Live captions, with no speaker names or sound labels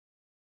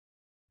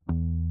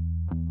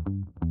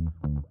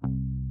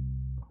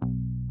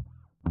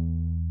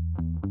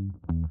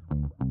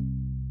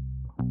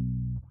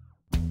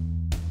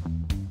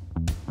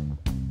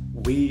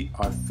We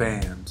are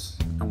fans,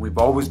 and we've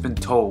always been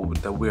told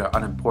that we are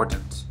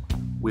unimportant.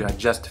 We are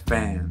just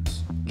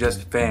fans,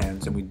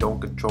 and we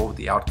don't control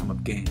the outcome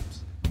of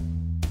games.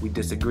 We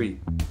disagree.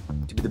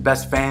 To be the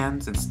best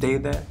fans and stay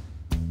there,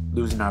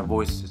 losing our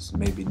voices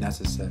may be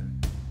necessary.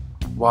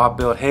 While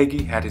Bill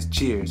Hagee had his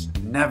cheers,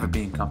 never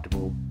being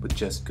comfortable with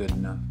just good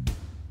enough.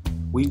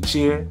 We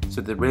cheer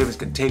so the Ravens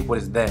can take what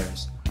is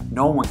theirs.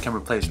 No one can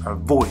replace our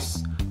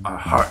voice, our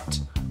heart,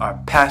 our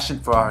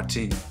passion for our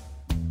team.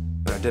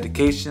 But our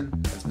dedication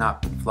has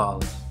not been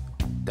flawless.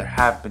 There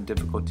have been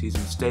difficulties,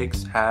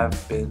 mistakes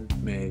have been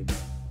made.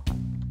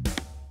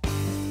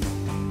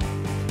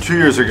 2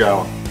 years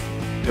ago,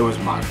 it was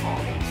my fault.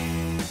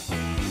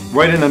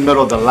 Right in the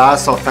middle of the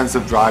last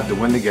offensive drive to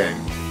win the game,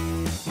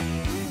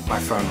 my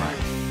phone rang.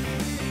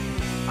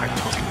 I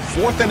took it.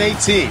 4th and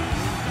 18.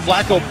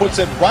 Flacco puts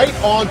it right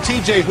on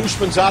TJ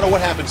Hushmanzada.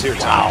 What happens here,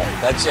 Tom?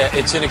 Wow,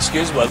 it's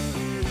inexcusable.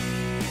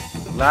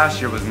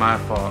 Last year was my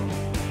fault.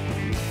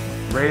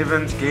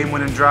 Ravens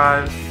game-winning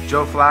drive.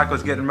 Joe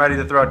Flacco's getting ready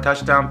to throw a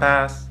touchdown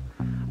pass.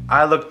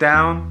 I look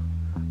down.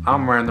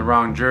 I'm wearing the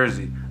wrong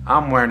jersey.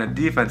 I'm wearing a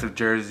defensive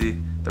jersey.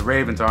 The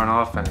Ravens are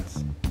on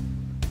offense.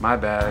 My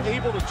bad.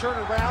 Able to turn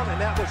around, and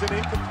that was an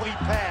incomplete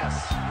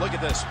pass. Look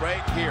at this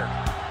right here.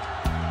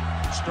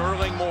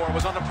 Sterling Moore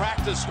was on the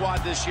practice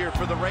squad this year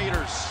for the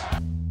Raiders.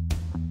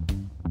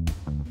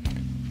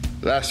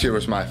 Last year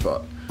was my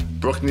fault.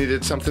 Brooke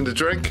needed something to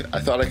drink. I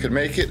thought I could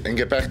make it and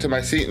get back to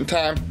my seat in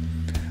time.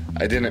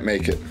 I didn't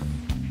make it.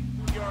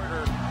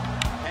 Yarder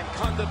and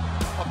Condon,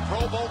 a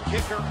Pro Bowl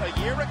kicker a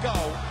year ago.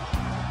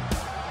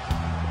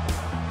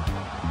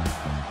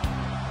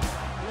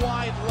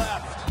 Wide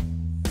left.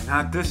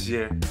 Not this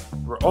year.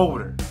 We're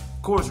older.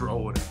 Of course we're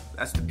older.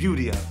 That's the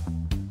beauty of it.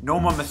 No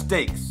more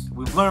mistakes.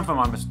 We've learned from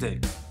our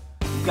mistakes.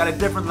 We've got a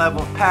different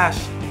level of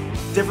passion,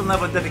 different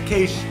level of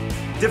dedication,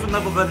 different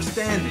level of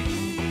understanding.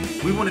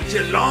 We want to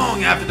cheer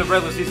long after the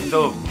regular season's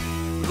over,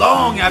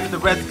 long after the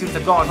Redskins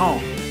have gone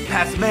home,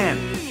 past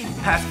Manning,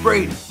 past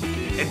Brady,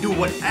 and do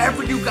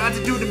whatever you got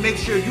to do to make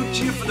sure you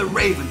cheer for the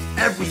Ravens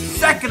every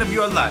second of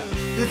your life.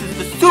 This is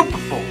the Super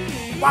Bowl.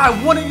 Why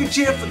wouldn't you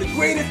cheer for the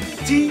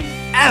greatest team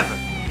ever?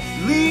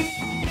 Leave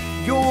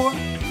your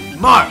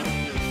mark.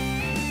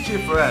 Cheer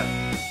forever.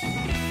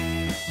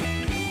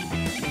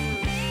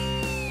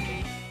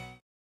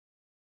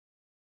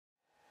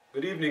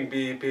 Good evening,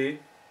 BEP.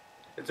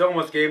 It's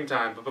almost game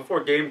time, but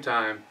before game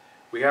time,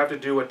 we have to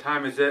do what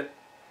time is it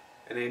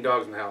and any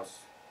dogs in the house.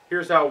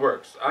 Here's how it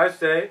works. I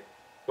say,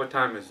 what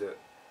time is it?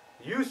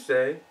 You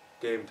say,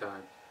 game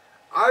time.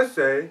 I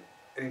say,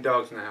 any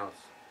dogs in the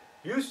house.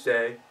 You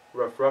say,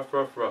 rough, rough,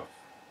 rough, rough.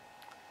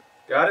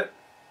 Got it?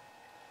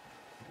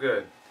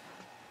 Good.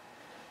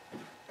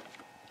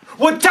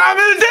 What time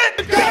is it?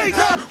 Game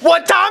time!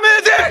 What time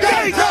is it?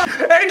 Game time!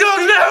 Any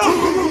dogs in the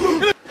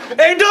house?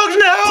 Any dogs in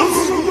the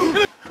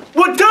house?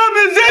 What time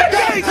is it?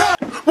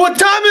 What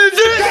time is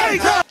it?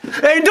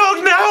 Ain't dogs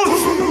in the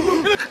house!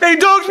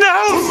 Ain't dogs in the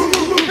house!